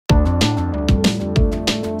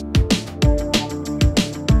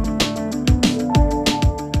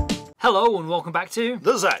Hello and welcome back to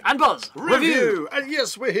the Zak and Buzz Review. And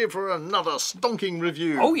yes, we're here for another stonking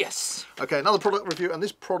review. Oh yes. Okay, another product review, and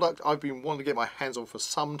this product I've been wanting to get my hands on for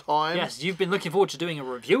some time. Yes, you've been looking forward to doing a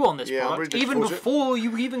review on this product, really even before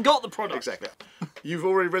you even got the product. Exactly. You've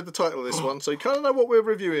already read the title of this one, so you kind of know what we're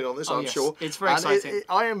reviewing on this, I'm sure. It's very exciting.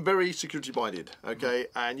 I am very security minded, okay,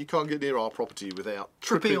 and you can't get near our property without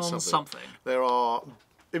tripping on something. There are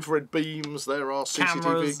infrared beams, there are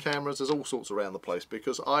CCTV cameras, there's all sorts around the place,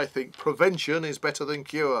 because I think prevention is better than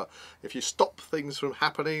cure. If you stop things from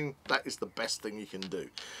happening, that is the best thing you can do.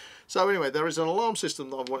 So anyway, there is an alarm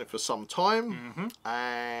system that I've wanted for some time,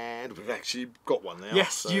 and we've actually got one now.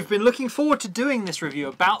 Yes, so. You've been looking forward to doing this review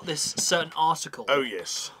about this certain article. Oh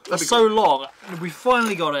yes. For so long, and we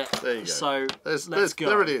finally got it. There you go. So let's go.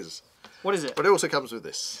 There it is. What is it? But it also comes with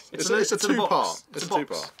this. It's a two-part. It's a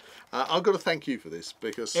two-part. I've got to thank you for this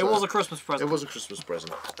because it was a Christmas present. It was a Christmas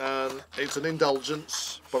present. It's an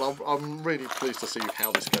indulgence, but I'm really pleased to see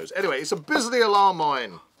how this goes. Anyway, it's a Bisley alarm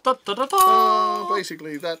mine. Da, da, da, da.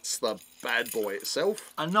 Basically, that's the bad boy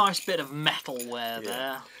itself. A nice bit of metalware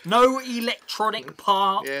there. No electronic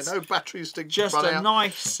parts. Yeah, no batteries stick. Just a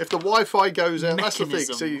nice. If the Wi-Fi goes out, mechanism. that's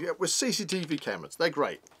the thing. See, with CCTV cameras, they're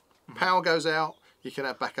great. Power goes out, you can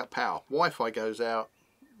have backup power. Wi-Fi goes out,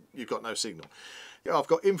 you've got no signal. I've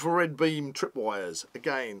got infrared beam tripwires.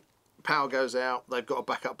 Again, power goes out, they've got a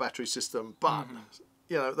backup battery system, but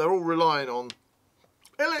you know they're all relying on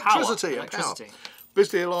electricity and power.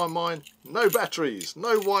 Bisley alarm mine, no batteries,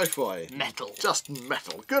 no Wi-Fi. Metal. Just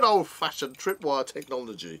metal. Good old-fashioned tripwire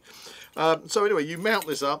technology. So anyway, you mount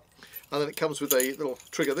this up, and then it comes with a little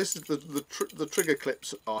trigger. This is the trigger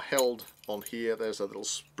clips are held on here. There's a little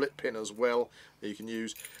split pin as well that you can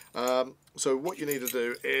use. So what you need to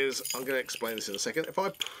do is, I'm going to explain this in a second.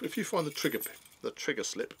 If you find the trigger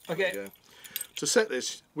slip, okay. To set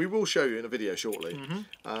this, we will show you in a video shortly.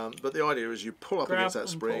 But the idea is you pull up against that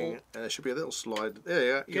spring, and there should be a little slide. There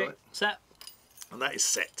you go. You got it. Set. And that is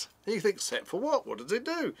set. And you think, set for what? What does it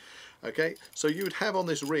do? Okay, so you would have on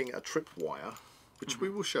this ring a trip wire, which we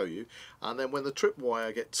will show you, and then when the trip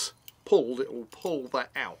wire gets pulled, it will pull that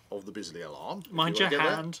out of the Bisley alarm. Mind your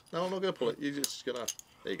hand. That. No, I'm not going to pull it. You're just going to...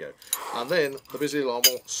 There you go. And then the Bisley alarm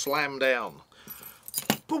will slam down.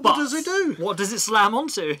 But what does it do? What does it slam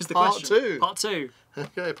onto is the question. Part two.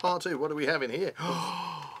 Okay, part two. What do we have in here?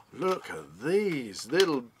 Look at these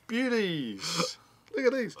little beauties. Look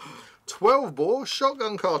at these. 12-bore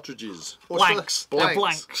shotgun cartridges. Blanks. They're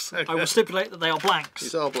blanks. Okay. I will stipulate that they are blanks.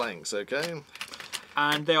 These are blanks, okay.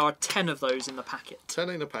 And there are 10 of those in the packet.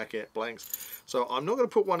 10 in a packet, blanks. So I'm not going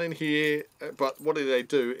to put one in here, but what they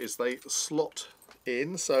do is they slot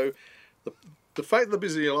in. So the fact of the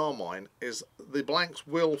Bisley alarm mine is the blanks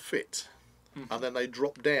will fit, and then they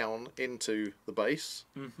drop down into the base,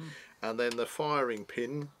 and then the firing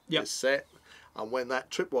pin is set, and when that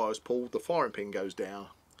tripwire is pulled, the firing pin goes down.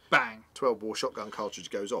 Bang. 12-bore shotgun cartridge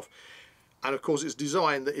goes off. And of course it's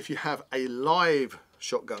designed that if you have a live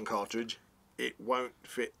shotgun cartridge, it won't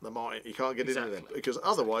fit the mine. You can't get into them, because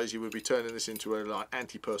otherwise you would be turning this into a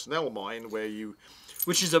anti-personnel mine where you...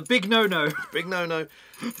 Which is a big no-no. Big no-no.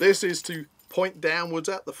 This is to point downwards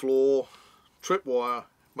at the floor, tripwire.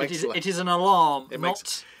 It is an alarm,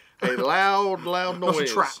 makes a loud noise. Not a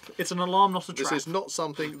trap. It's an alarm, not a trap. This is not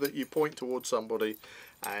something that you point towards somebody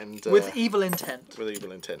and... with evil intent. With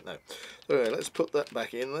evil intent, no. So anyway, let's put that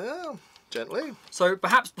back in there, gently. So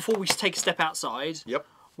perhaps before we take a step outside,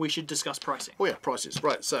 we should discuss pricing. Oh yeah, prices.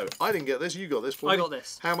 Right, so I didn't get this, you got this for me. I got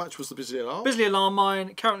this. How much was the Bisley alarm? Bisley alarm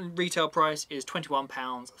mine, current retail price is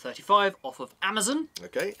 £21.35 off of Amazon.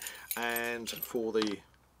 Okay, and for the...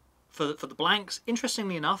 For the blanks,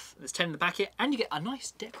 interestingly enough, there's 10 in the packet, and you get a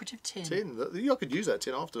nice decorative tin. I could use that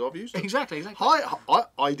tin after I've used it. Exactly.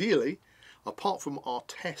 Ideally, apart from our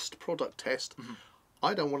product test,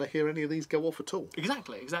 I don't want to hear any of these go off at all.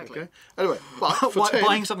 Exactly. Okay. Anyway, but for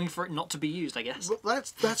buying something for it not to be used, I guess.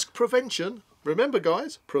 That's prevention. Remember,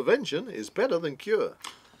 guys, prevention is better than cure.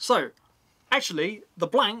 So, actually, the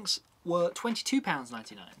blanks were £22.99.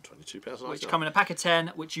 £22.99. Which come in a pack of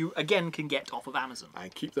 10, which you, again, can get off of Amazon.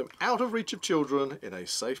 And keep them out of reach of children in a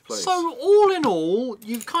safe place. So, all in all,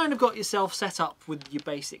 you've kind of got yourself set up with your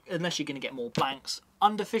basic, unless you're going to get more blanks,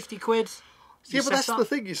 under 50 quid. Yeah, but that's the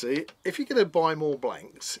thing, you see. If you're going to buy more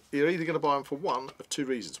blanks, you're either going to buy them for one of two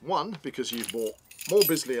reasons. One, because you've bought more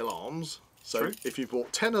Bisley alarms. So if you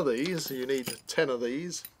bought 10 of these, you need 10 of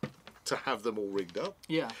these to have them all rigged up.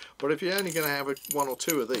 Yeah. But if you're only going to have one or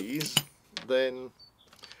two of these, then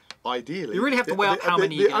ideally, You really have to weigh up how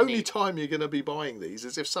many you're the gonna only need. time you're going to be buying these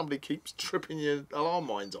is if somebody keeps tripping your alarm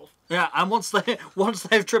mines off. Yeah, and once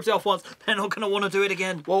they've tripped it off once, they're not going to want to do it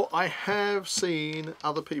again. Well, I have seen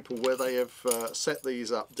other people where they have set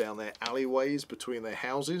these up down their alleyways between their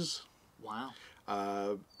houses. Wow.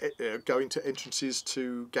 Going to entrances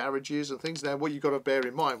to garages and things. Now, what you've got to bear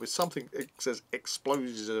in mind with something that says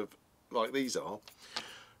explosive like these are,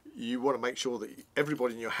 you want to make sure that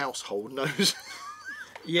everybody in your household knows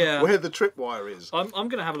Yeah. where the tripwire is. I'm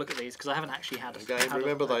going to have a look at these because I haven't actually had a Again,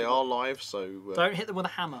 remember they are live, so Don't hit them with a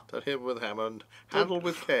hammer. don't hit them with a hammer and handle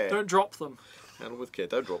with care. Don't drop them. Handle with care,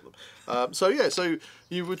 don't drop them. So yeah, so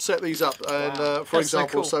you would set these up, and Wow. for That's so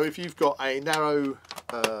example, cool. so if you've got a narrow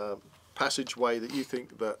passageway that you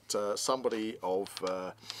think that somebody of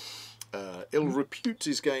ill repute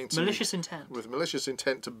is going to Malicious intent. with malicious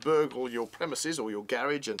intent to burgle your premises or your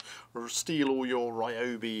garage and steal all your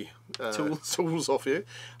Ryobi tools off you,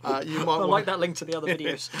 you might I like that link to the other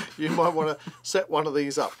videos. you might want to set one of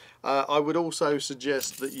these up. I would also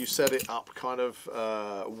suggest that you set it up kind of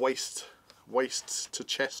waist to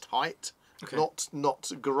chest height, Okay. not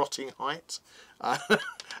garrotting height,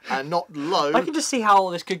 and not low. I can just see how all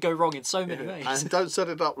this could go wrong in so many ways. And don't set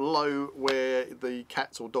it up low where the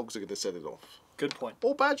cats or dogs are going to set it off, Good point.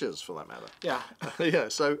 or badgers for that matter. Yeah. Yeah.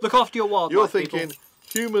 So Look after your wildlife. you're thinking people.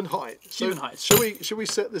 human height. Human height. Should we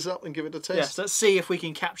set this up and give it a test? Yes, let's see if we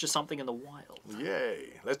can capture something in the wild.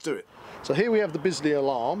 Yay, let's do it. So here we have the Bisley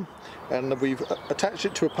alarm, and we've attached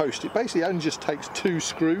it to a post. It basically only just takes 2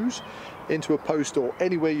 screws into a post or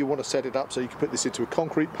anywhere you want to set it up. So you can put this into a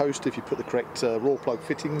concrete post if you put the correct raw plug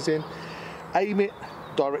fittings in. Aim it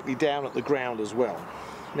directly down at the ground as well.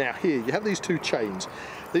 Now here you have these 2 chains.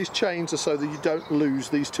 These chains are so that you don't lose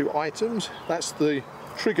these 2 items. That's the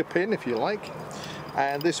trigger pin, if you like,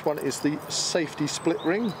 and this one is the safety split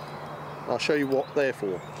ring. I'll show you what they're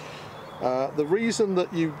for. The reason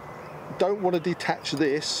that you don't want to detach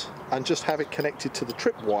this and just have it connected to the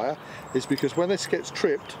trip wire is because when this gets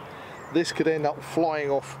tripped, this could end up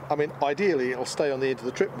flying off. I mean, ideally it'll stay on the end of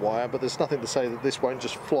the trip wire, but there's nothing to say that this won't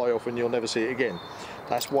just fly off and you'll never see it again.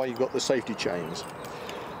 That's why you've got the safety chains.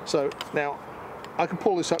 So now I can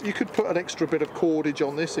pull this up. You could put an extra bit of cordage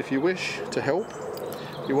on this if you wish to help.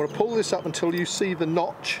 You want to pull this up until you see the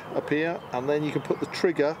notch appear, and then you can put the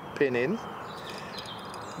trigger pin in.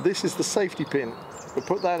 This is the safety pin. We'll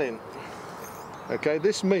put that in. Okay,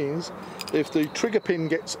 this means if the trigger pin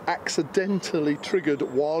gets accidentally triggered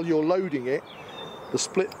while you're loading it, the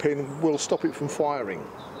split pin will stop it from firing.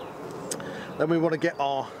 Then we want to get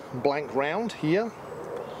our blank round here,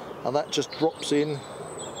 and that just drops in.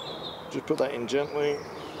 Just put that in gently.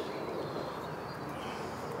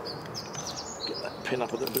 Get that pin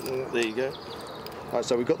up a little bit. There you go. Right,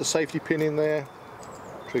 so we've got the safety pin in there.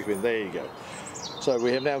 Trigger pin. There you go. So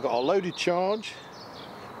we have now got our loaded charge,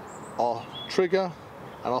 our trigger,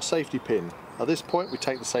 and our safety pin. At this point, we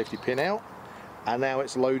take the safety pin out, and now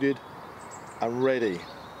it's loaded and ready.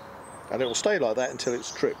 And it will stay like that until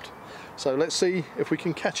it's tripped. So let's see if we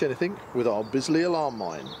can catch anything with our Bisley alarm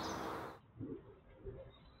mine.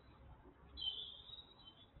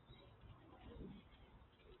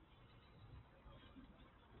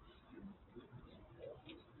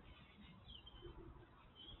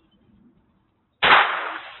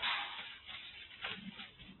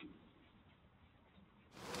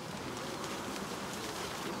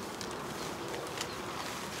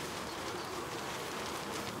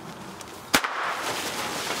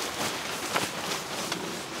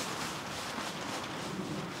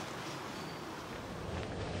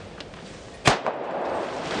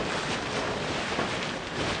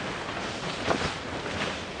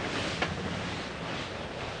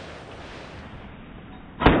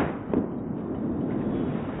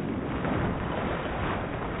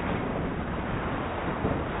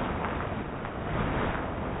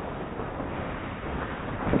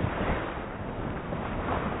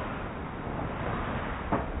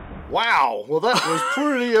 Wow, well that was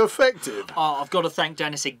pretty effective. Oh, I've got to thank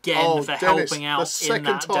Dennis again for helping out in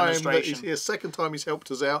that demonstration. The second time he's helped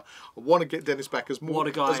us out. I want to get Dennis back as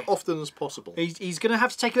often as possible. He's going to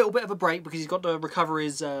have to take a little bit of a break because he's got to recover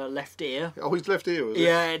his left ear. Oh, his left ear, was it?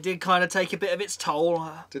 Yeah, it did kind of take a bit of its toll.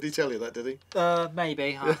 Did he tell you that, did he?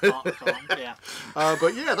 Maybe. I can't, yeah.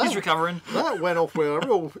 But yeah, He's recovering. That went off with a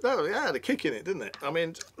real... That had a kick in it, didn't it? I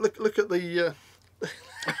mean, look at the...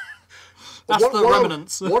 That's the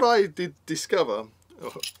remnants. What I did discover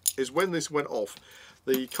is when this went off,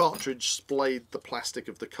 the cartridge splayed the plastic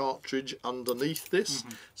of the cartridge underneath this,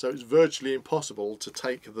 so it's virtually impossible to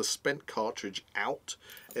take the spent cartridge out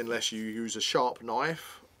unless you use a sharp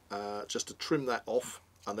knife just to trim that off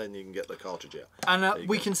and then you can get the cartridge out. And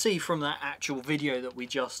we can see from that actual video that we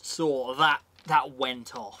just saw that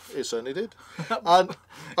went off. It certainly did. And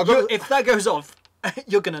if that goes off,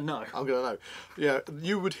 you're going to know. I'm going to know. Yeah,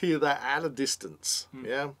 you would hear that at a distance,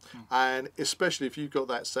 yeah? And especially if you've got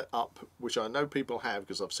that set up, which I know people have,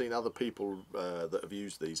 because I've seen other people that have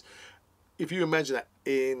used these. If you imagine that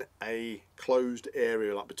in a closed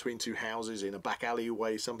area, like between two houses, in a back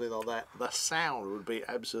alleyway, something like that, the sound would be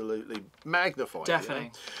absolutely magnified.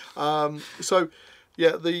 Definitely. You know? So,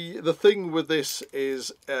 yeah, the thing with this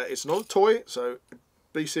is it's not a toy, so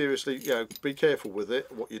be careful with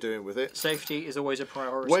it, what you're doing with it. Safety is always a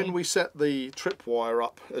priority. When we set the tripwire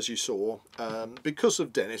up, as you saw, because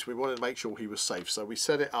of Dennis, we wanted to make sure he was safe. So we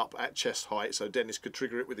set it up at chest height so Dennis could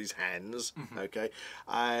trigger it with his hands, okay?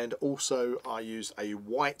 And also I used a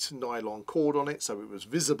white nylon cord on it so it was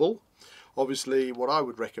visible. Obviously, what I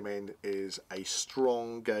would recommend is a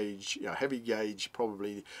strong gauge, heavy gauge,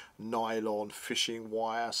 probably nylon fishing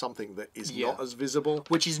wire, something that is not as visible.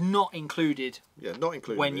 Which is not included. Yeah, not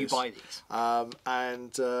included when you buy these.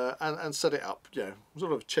 And set it up,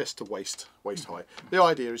 sort of chest to waist height. The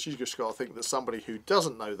idea is you just got to think that somebody who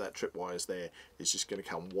doesn't know that tripwire is there is just going to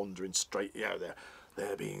come wandering straight.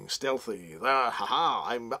 They're being stealthy.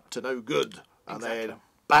 I'm up to no good, and then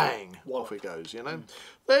bang, off it goes,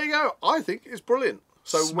 There you go. I think it's brilliant.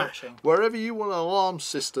 So smashing. Wherever you want an alarm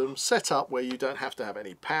system set up where you don't have to have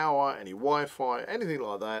any power, any Wi-Fi, anything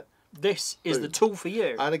like that, this is the tool for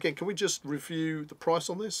you. And again, can we just review the price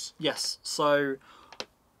on this? Yes. So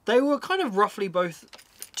they were kind of roughly both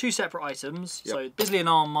two separate items. Yep. So Bisley and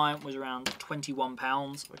Arm mine was around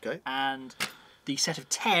 £21. Okay. And the set of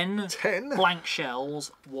 10 blank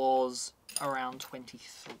shells was around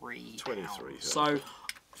 £23. So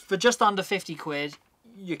for just under 50 quid,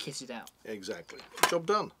 you're kitted out. Exactly. Job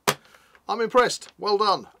done. I'm impressed. Well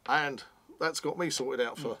done. And that's got me sorted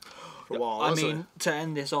out for a while. I mean, to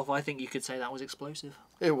end this off, I think you could say that was explosive.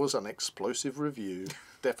 It was an explosive review.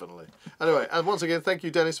 Definitely. Anyway, and once again, thank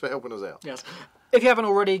you, Dennis, for helping us out. Yes. If you haven't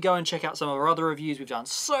already, go and check out some of our other reviews. We've done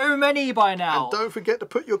so many by now. And don't forget to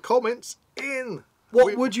put your comments in.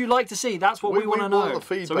 What would you like to see? That's what we want to know. The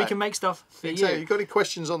feedback. So we can make stuff for you. If you've got any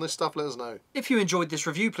questions on this stuff, let us know. If you enjoyed this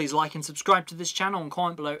review, please like and subscribe to this channel and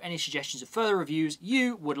comment below any suggestions of further reviews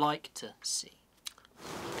you would like to see.